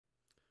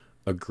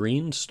A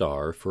Green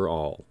Star for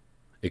All,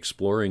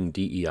 Exploring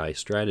DEI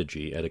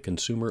Strategy at a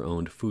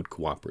Consumer-Owned Food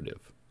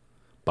Cooperative,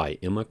 by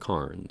Emma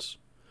Carnes,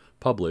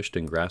 published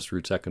in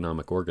Grassroots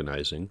Economic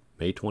Organizing,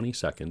 May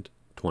 22,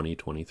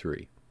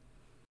 2023.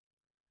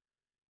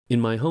 In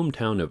my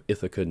hometown of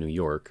Ithaca, New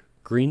York,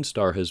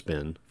 Greenstar has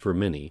been, for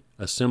many,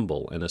 a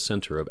symbol and a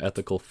center of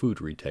ethical food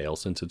retail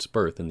since its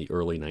birth in the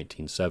early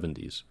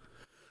 1970s.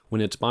 When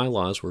its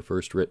bylaws were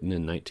first written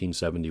in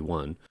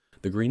 1971,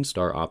 the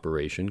Greenstar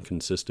operation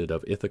consisted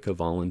of Ithaca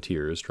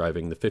volunteers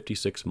driving the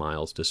 56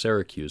 miles to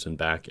Syracuse and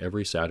back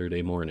every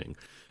Saturday morning,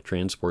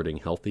 transporting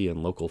healthy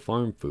and local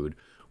farm food,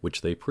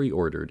 which they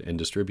pre-ordered and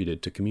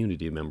distributed to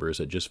community members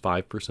at just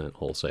 5%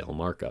 wholesale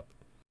markup.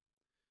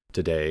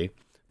 Today,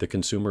 the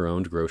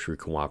consumer-owned grocery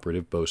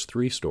cooperative boasts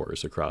 3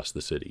 stores across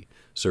the city,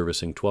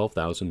 servicing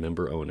 12,000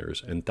 member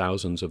owners and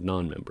thousands of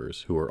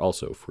non-members who are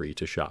also free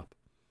to shop.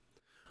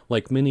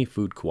 Like many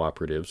food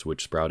cooperatives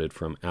which sprouted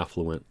from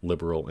affluent,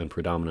 liberal, and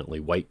predominantly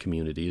white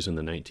communities in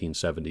the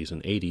 1970s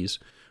and 80s,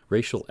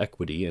 racial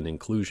equity and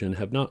inclusion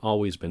have not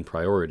always been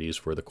priorities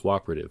for the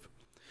cooperative.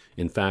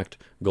 In fact,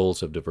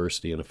 goals of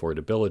diversity and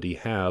affordability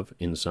have,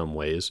 in some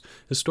ways,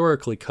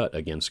 historically cut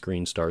against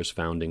Greenstar's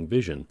founding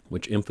vision,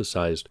 which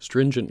emphasized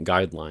stringent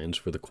guidelines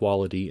for the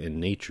quality and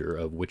nature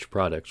of which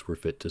products were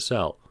fit to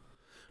sell.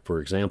 For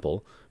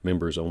example,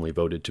 members only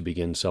voted to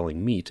begin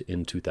selling meat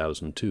in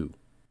 2002.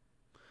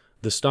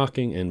 The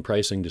stocking and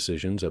pricing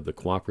decisions of the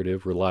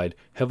cooperative relied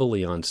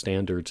heavily on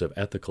standards of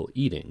ethical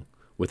eating,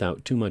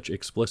 without too much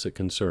explicit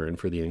concern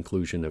for the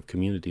inclusion of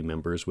community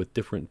members with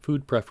different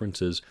food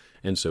preferences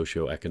and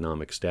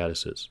socioeconomic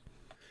statuses.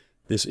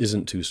 This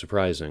isn't too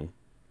surprising.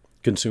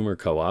 Consumer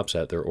co-ops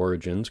at their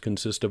origins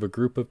consist of a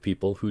group of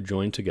people who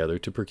join together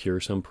to procure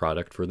some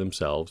product for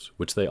themselves,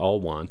 which they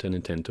all want and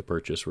intend to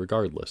purchase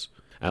regardless,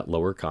 at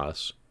lower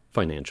costs,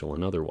 financial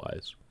and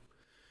otherwise.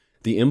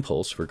 The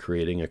impulse for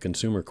creating a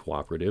consumer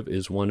cooperative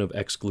is one of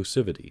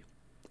exclusivity.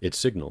 It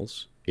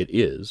signals, it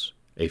is,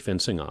 a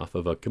fencing off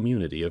of a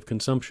community of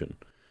consumption,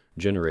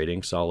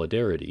 generating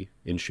solidarity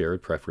in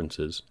shared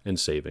preferences and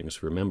savings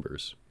for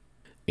members.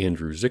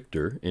 Andrew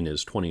Zichter, in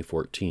his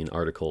 2014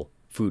 article,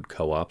 Food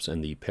Co-ops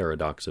and the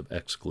Paradox of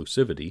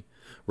Exclusivity,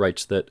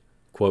 writes that,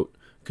 quote,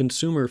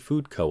 consumer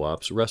food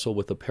co-ops wrestle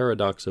with the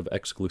paradox of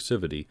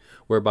exclusivity,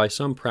 whereby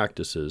some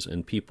practices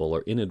and people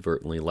are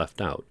inadvertently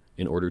left out,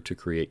 in order to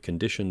create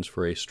conditions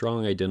for a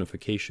strong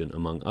identification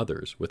among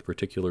others with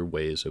particular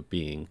ways of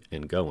being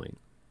and going."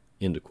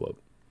 End quote.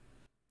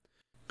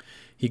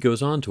 He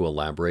goes on to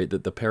elaborate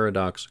that the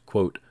paradox,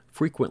 quote,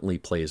 frequently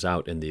plays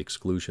out in the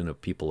exclusion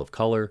of people of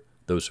color,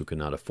 those who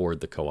cannot afford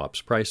the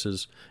co-op's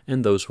prices,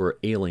 and those who are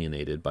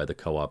alienated by the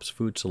co-op's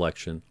food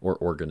selection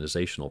or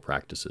organizational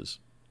practices.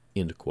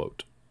 End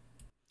quote.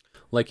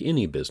 Like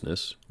any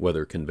business,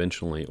 whether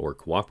conventionally or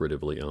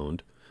cooperatively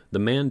owned, the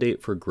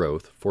mandate for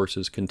growth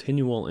forces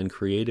continual and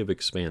creative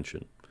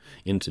expansion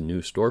into new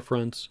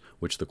storefronts,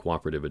 which the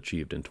cooperative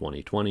achieved in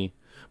 2020,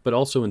 but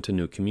also into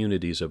new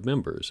communities of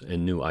members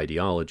and new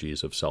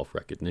ideologies of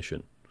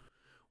self-recognition.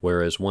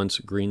 Whereas once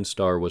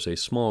Greenstar was a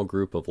small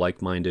group of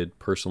like-minded,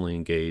 personally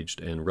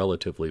engaged, and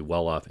relatively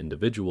well-off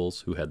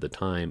individuals who had the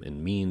time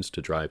and means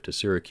to drive to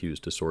Syracuse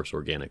to source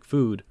organic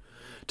food,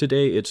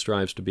 today it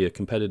strives to be a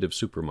competitive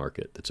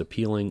supermarket that's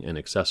appealing and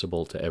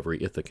accessible to every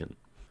Ithacan.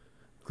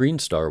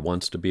 Greenstar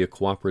wants to be a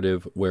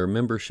cooperative where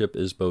membership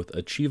is both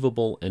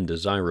achievable and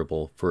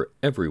desirable for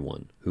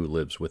everyone who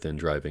lives within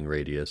driving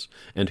radius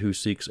and who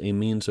seeks a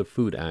means of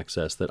food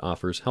access that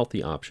offers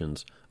healthy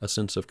options, a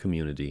sense of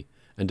community,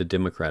 and a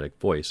democratic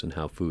voice in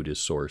how food is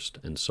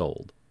sourced and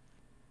sold.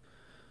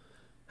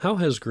 How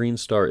has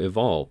Greenstar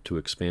evolved to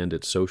expand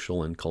its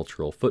social and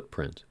cultural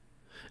footprint?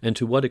 And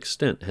to what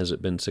extent has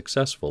it been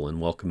successful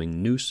in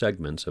welcoming new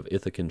segments of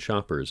Ithacan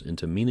shoppers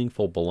into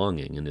meaningful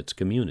belonging in its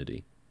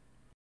community?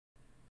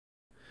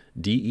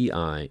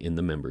 DEI in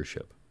the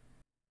membership.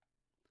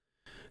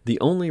 The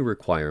only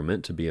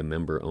requirement to be a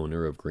member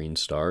owner of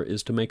Greenstar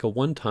is to make a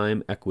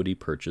one-time equity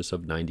purchase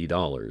of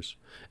 $90,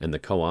 and the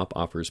co-op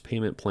offers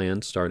payment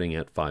plans starting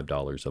at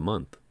 $5 a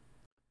month.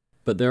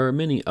 But there are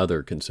many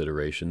other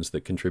considerations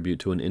that contribute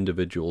to an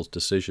individual's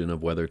decision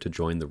of whether to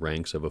join the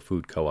ranks of a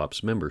food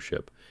co-op's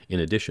membership,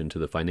 in addition to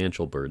the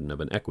financial burden of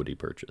an equity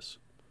purchase.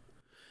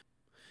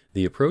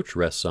 The approach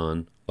rests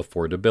on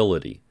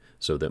affordability,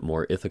 so that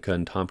more Ithaca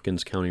and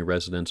Tompkins County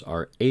residents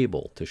are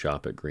able to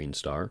shop at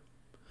Greenstar.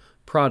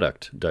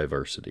 Product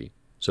diversity,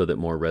 so that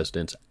more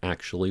residents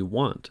actually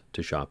want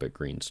to shop at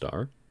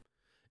Greenstar.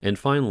 And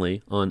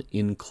finally, on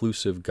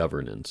inclusive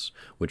governance,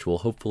 which will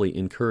hopefully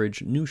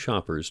encourage new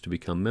shoppers to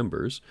become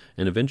members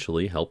and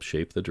eventually help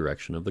shape the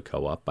direction of the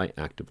co-op by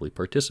actively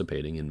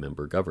participating in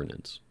member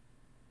governance.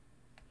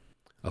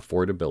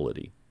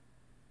 Affordability.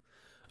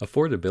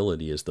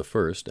 Affordability is the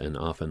first and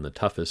often the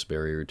toughest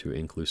barrier to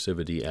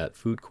inclusivity at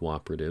food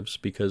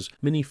cooperatives because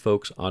many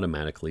folks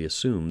automatically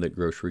assume that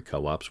grocery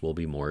co-ops will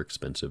be more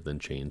expensive than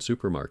chain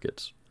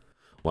supermarkets.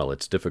 While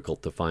it's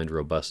difficult to find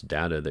robust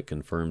data that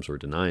confirms or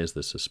denies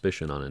this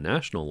suspicion on a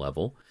national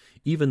level,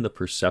 even the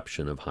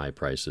perception of high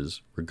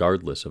prices,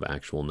 regardless of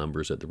actual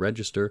numbers at the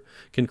register,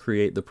 can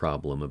create the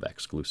problem of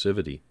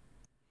exclusivity.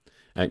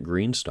 At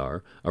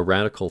Greenstar, a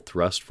radical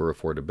thrust for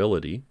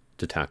affordability,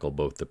 to tackle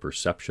both the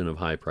perception of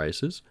high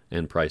prices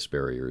and price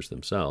barriers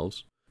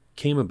themselves,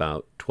 came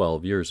about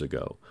 12 years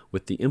ago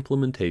with the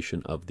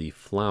implementation of the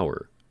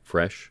FLOWER,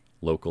 Fresh,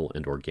 Local,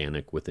 and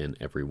Organic Within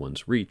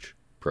Everyone's Reach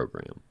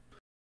program.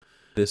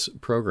 This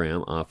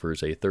program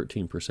offers a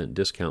 13%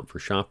 discount for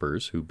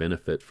shoppers who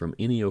benefit from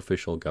any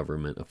official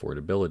government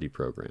affordability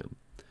program.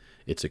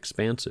 It's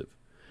expansive.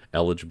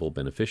 Eligible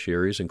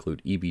beneficiaries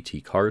include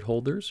EBT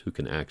cardholders who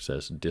can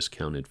access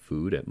discounted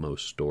food at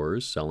most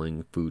stores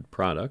selling food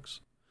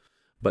products,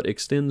 but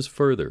extends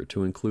further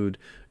to include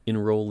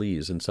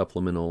enrollees in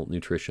Supplemental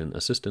Nutrition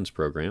Assistance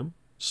Program,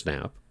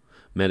 SNAP,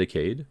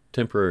 Medicaid,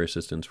 Temporary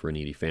Assistance for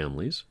Needy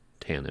Families,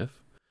 TANF,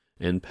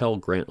 and Pell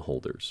Grant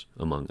holders,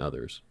 among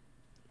others.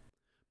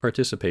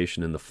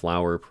 Participation in the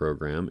FLOWER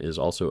program is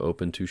also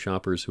open to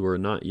shoppers who are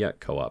not yet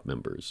co-op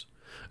members.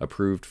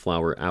 Approved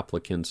FLOWER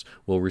applicants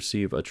will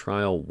receive a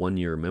trial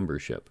 1-year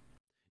membership.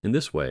 In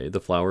this way,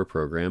 the FLOWER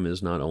program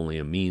is not only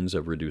a means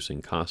of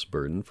reducing cost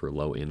burden for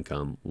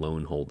low-income,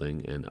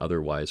 loan-holding, and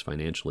otherwise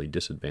financially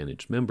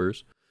disadvantaged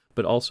members,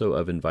 but also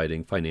of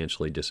inviting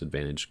financially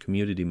disadvantaged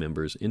community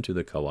members into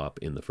the co-op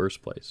in the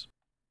first place.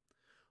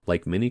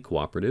 Like many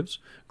cooperatives,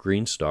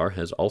 Greenstar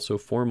has also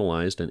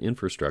formalized an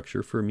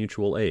infrastructure for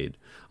mutual aid,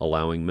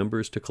 allowing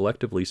members to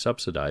collectively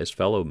subsidize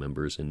fellow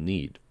members in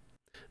need.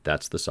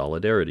 That's the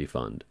Solidarity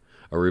Fund,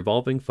 a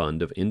revolving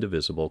fund of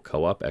indivisible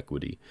co-op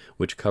equity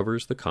which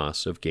covers the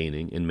costs of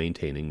gaining and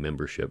maintaining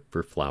membership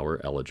for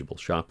FLOWER-eligible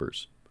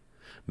shoppers.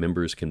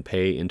 Members can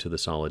pay into the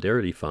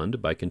Solidarity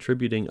Fund by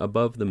contributing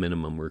above the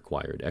minimum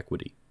required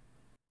equity.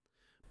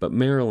 But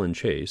Marilyn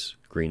Chase,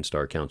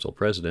 Greenstar Council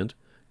President,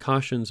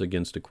 cautions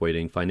against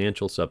equating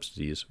financial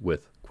subsidies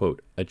with,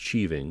 quote,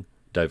 achieving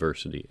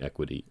diversity,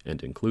 equity,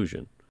 and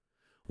inclusion.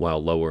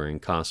 While lowering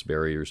cost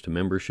barriers to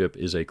membership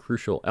is a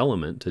crucial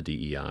element to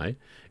DEI,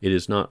 it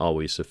is not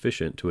always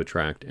sufficient to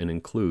attract and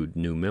include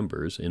new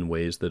members in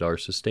ways that are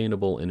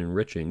sustainable and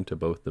enriching to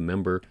both the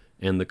member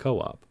and the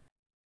co-op.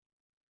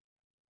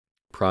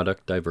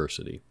 Product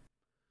diversity.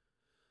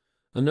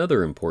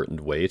 Another important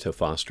way to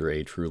foster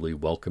a truly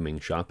welcoming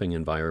shopping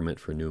environment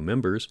for new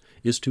members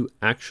is to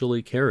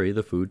actually carry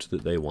the foods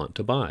that they want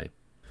to buy.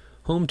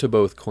 Home to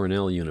both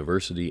Cornell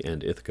University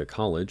and Ithaca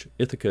College,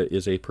 Ithaca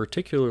is a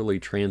particularly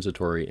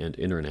transitory and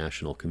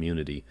international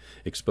community,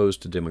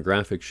 exposed to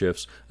demographic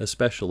shifts,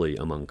 especially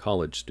among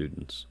college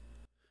students.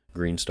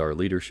 Greenstar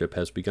leadership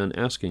has begun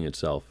asking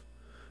itself,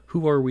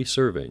 who are we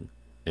serving,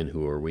 and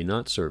who are we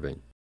not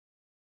serving?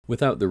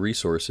 Without the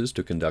resources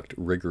to conduct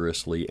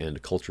rigorously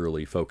and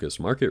culturally focused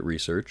market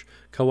research,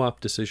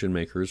 co-op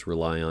decision-makers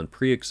rely on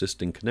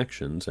pre-existing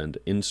connections and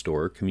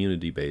in-store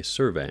community-based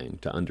surveying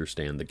to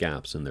understand the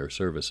gaps in their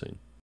servicing.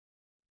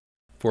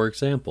 For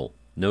example,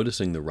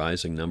 noticing the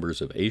rising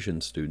numbers of Asian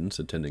students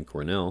attending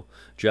Cornell,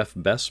 Jeff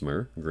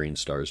Bessemer,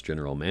 Greenstar's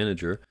general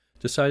manager,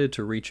 decided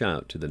to reach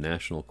out to the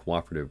National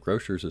Cooperative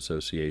Grocers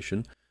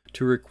Association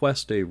to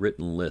request a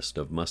written list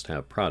of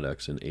must-have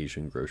products in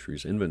Asian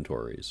groceries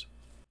inventories.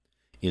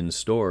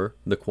 In-store,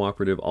 the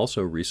cooperative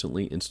also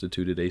recently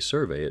instituted a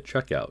survey at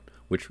checkout,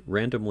 which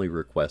randomly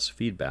requests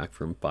feedback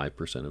from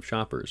 5% of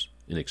shoppers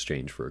in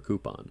exchange for a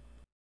coupon.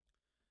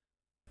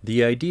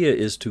 The idea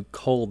is to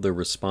cull the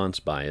response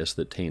bias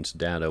that taints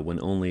data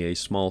when only a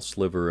small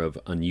sliver of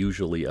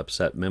unusually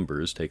upset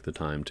members take the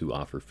time to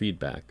offer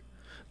feedback.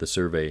 The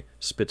survey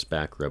spits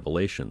back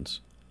revelations.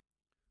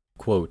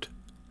 Quote,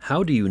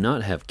 "How do you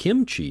not have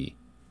kimchi?"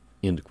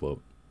 End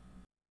quote.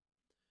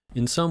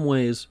 In some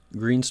ways,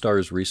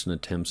 Greenstar's recent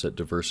attempts at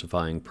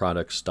diversifying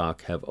product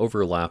stock have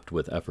overlapped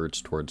with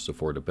efforts towards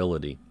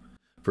affordability.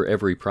 For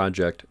every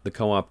project, the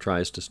co-op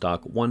tries to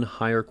stock one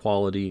higher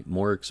quality,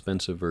 more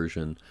expensive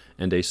version,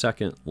 and a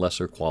second,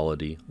 lesser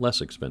quality, less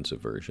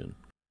expensive version.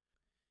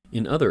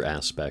 In other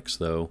aspects,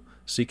 though,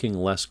 seeking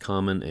less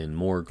common and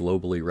more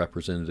globally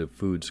representative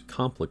foods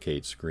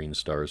complicates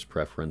Greenstar's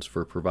preference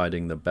for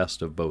providing the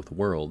best of both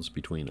worlds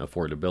between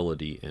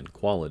affordability and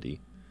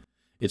quality.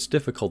 It's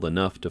difficult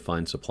enough to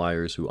find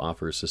suppliers who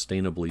offer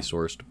sustainably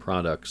sourced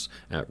products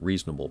at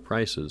reasonable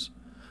prices,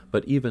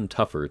 but even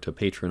tougher to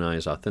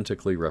patronize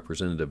authentically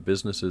representative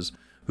businesses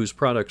whose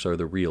products are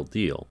the real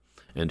deal,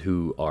 and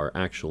who are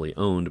actually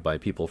owned by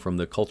people from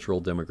the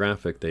cultural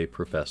demographic they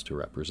profess to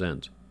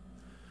represent.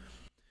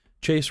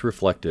 Chase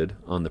reflected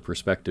on the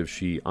perspective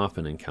she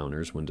often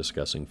encounters when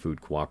discussing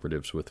food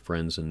cooperatives with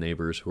friends and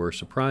neighbors who are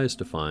surprised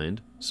to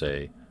find,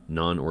 say,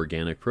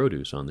 non-organic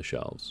produce on the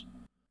shelves.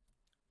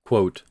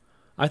 Quote,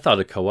 "I thought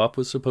a co-op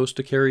was supposed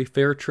to carry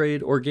fair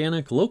trade,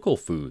 organic, local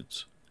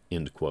foods."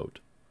 End quote.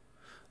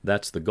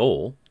 That's the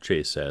goal,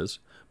 Chase says,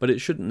 but it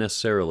shouldn't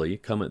necessarily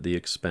come at the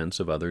expense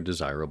of other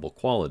desirable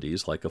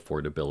qualities like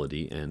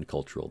affordability and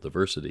cultural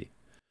diversity.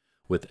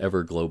 With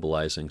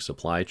ever-globalizing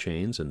supply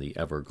chains and the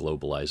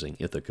ever-globalizing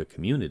Ithaca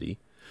community,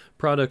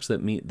 Products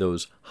that meet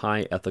those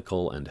high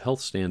ethical and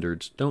health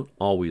standards don't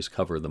always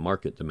cover the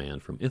market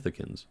demand from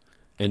Ithacans,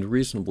 and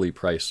reasonably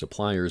priced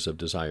suppliers of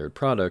desired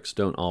products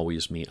don't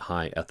always meet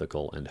high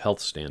ethical and health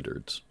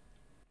standards.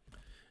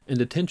 And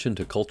attention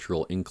to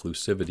cultural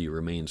inclusivity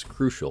remains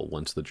crucial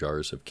once the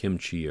jars of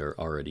kimchi are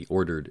already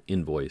ordered,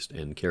 invoiced,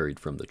 and carried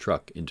from the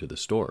truck into the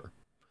store.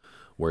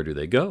 Where do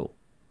they go?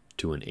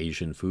 To an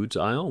Asian foods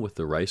aisle with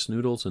the rice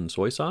noodles and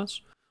soy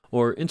sauce?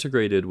 Or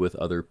integrated with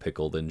other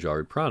pickled and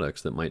jarred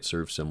products that might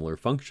serve similar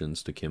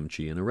functions to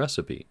kimchi in a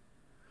recipe?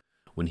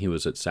 When he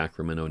was at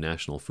Sacramento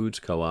National Foods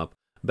Co-op,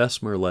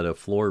 Bessemer led a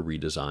floor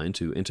redesign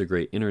to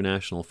integrate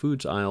international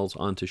foods aisles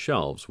onto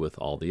shelves with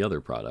all the other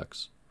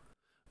products.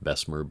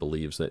 Bessemer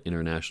believes that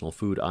international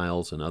food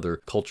aisles and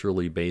other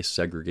culturally based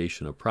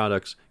segregation of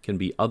products can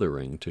be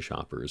othering to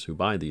shoppers who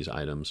buy these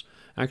items,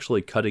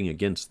 actually cutting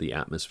against the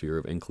atmosphere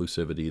of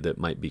inclusivity that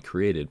might be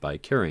created by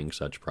carrying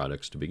such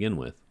products to begin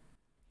with.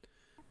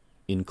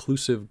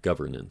 Inclusive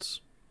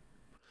governance.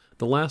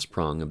 The last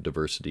prong of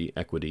diversity,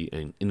 equity,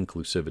 and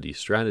inclusivity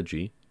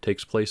strategy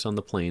takes place on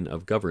the plane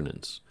of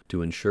governance,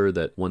 to ensure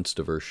that once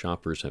diverse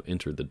shoppers have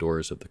entered the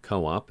doors of the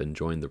co-op and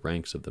joined the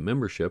ranks of the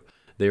membership,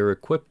 they are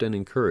equipped and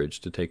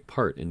encouraged to take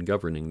part in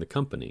governing the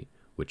company,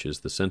 which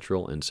is the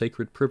central and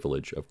sacred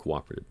privilege of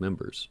cooperative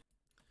members.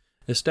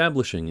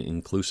 Establishing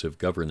inclusive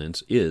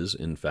governance is,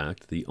 in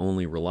fact, the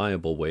only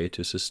reliable way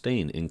to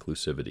sustain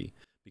inclusivity,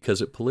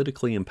 because it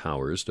politically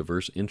empowers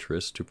diverse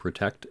interests to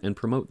protect and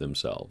promote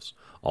themselves,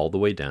 all the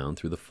way down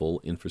through the full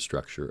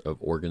infrastructure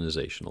of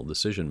organizational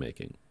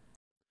decision-making.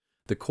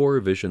 The core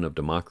vision of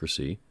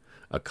democracy,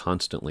 a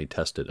constantly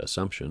tested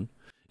assumption,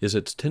 is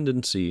its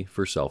tendency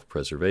for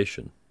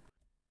self-preservation.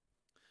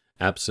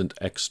 Absent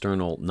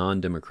external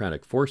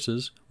non-democratic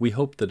forces, we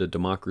hope that a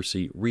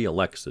democracy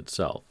re-elects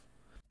itself.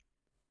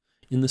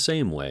 In the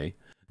same way,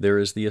 there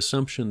is the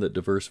assumption that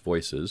diverse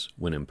voices,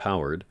 when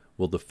empowered,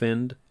 will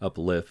defend,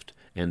 uplift,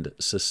 and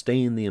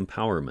sustain the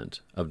empowerment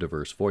of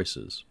diverse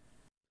voices.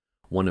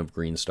 One of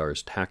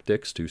Greenstar's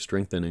tactics to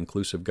strengthen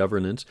inclusive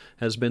governance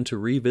has been to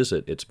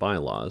revisit its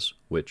bylaws,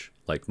 which,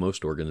 like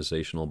most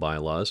organizational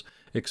bylaws,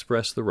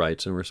 express the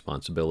rights and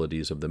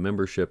responsibilities of the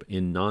membership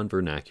in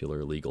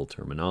non-vernacular legal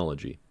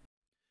terminology.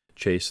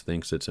 Chase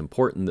thinks it's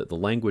important that the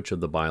language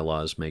of the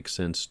bylaws makes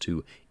sense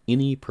to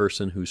any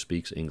person who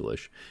speaks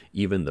English,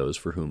 even those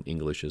for whom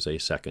English is a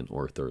second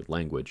or third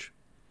language.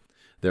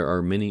 There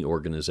are many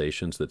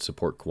organizations that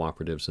support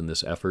cooperatives in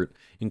this effort,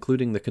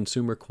 including the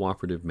Consumer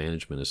Cooperative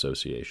Management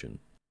Association.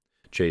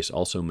 Chase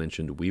also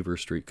mentioned Weaver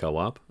Street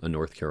Co-op, a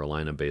North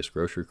Carolina-based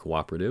grocery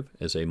cooperative,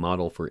 as a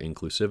model for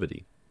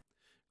inclusivity.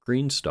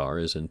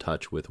 Greenstar is in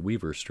touch with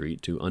Weaver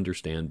Street to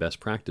understand best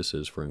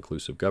practices for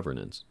inclusive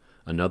governance,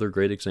 another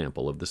great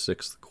example of the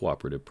sixth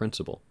cooperative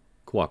principle,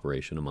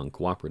 cooperation among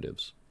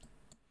cooperatives.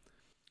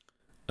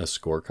 A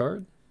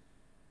scorecard?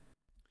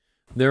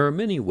 There are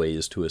many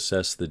ways to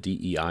assess the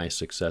DEI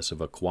success of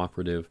a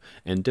cooperative,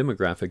 and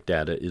demographic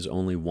data is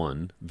only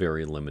one,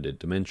 very limited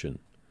dimension.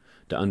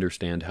 To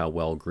understand how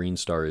well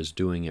Greenstar is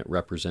doing at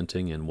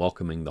representing and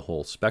welcoming the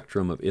whole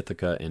spectrum of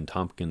Ithaca and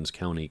Tompkins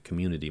County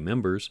community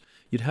members,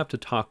 you'd have to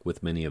talk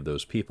with many of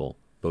those people,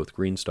 both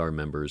Greenstar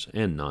members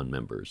and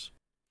non-members.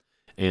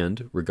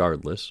 And,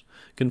 regardless,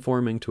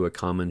 conforming to a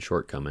common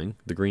shortcoming,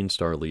 the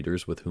Greenstar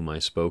leaders with whom I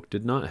spoke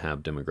did not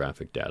have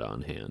demographic data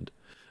on hand.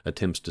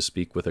 Attempts to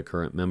speak with a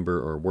current member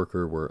or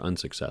worker were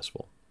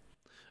unsuccessful.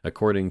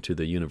 According to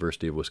the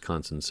University of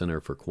Wisconsin Center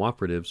for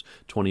Cooperatives'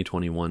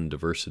 2021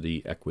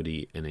 Diversity,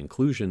 Equity, and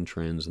Inclusion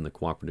Trends in the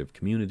Cooperative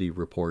Community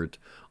report,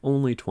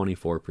 only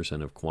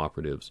 24% of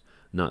cooperatives,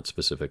 not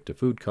specific to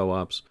food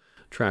co-ops,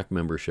 track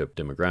membership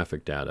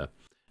demographic data,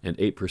 and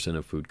 8%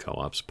 of food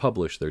co-ops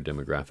publish their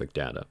demographic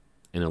data,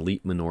 an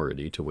elite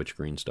minority to which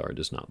Greenstar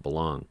does not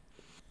belong.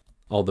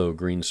 Although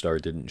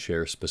Greenstar didn't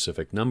share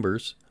specific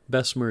numbers,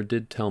 Bessemer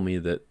did tell me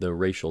that the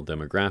racial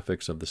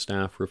demographics of the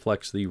staff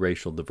reflects the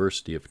racial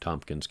diversity of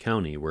Tompkins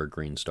County where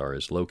Greenstar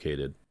is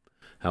located.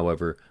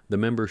 However, the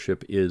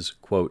membership is,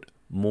 quote,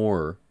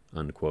 more,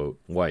 unquote,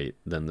 white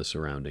than the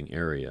surrounding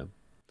area.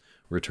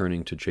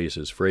 Returning to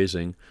Chase's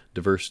phrasing,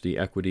 diversity,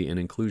 equity, and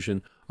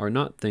inclusion are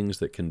not things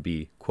that can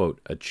be,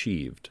 quote,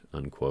 achieved,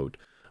 unquote,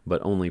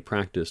 but only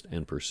practiced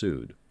and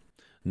pursued.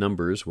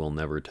 Numbers will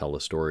never tell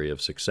a story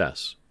of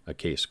success, a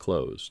case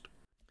closed.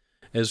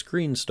 As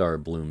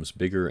Greenstar blooms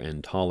bigger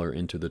and taller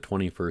into the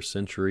 21st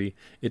century,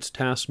 its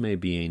task may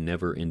be a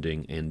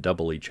never-ending and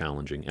doubly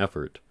challenging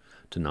effort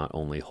to not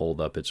only hold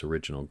up its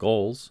original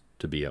goals,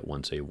 to be at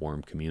once a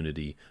warm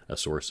community, a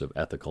source of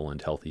ethical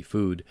and healthy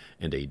food,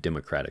 and a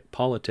democratic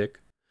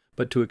politic,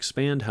 but to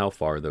expand how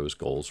far those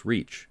goals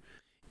reach,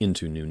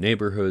 into new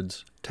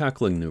neighborhoods,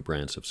 tackling new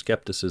brands of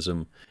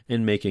skepticism,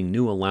 and making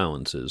new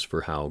allowances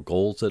for how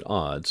goals at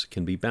odds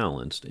can be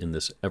balanced in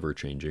this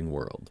ever-changing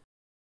world.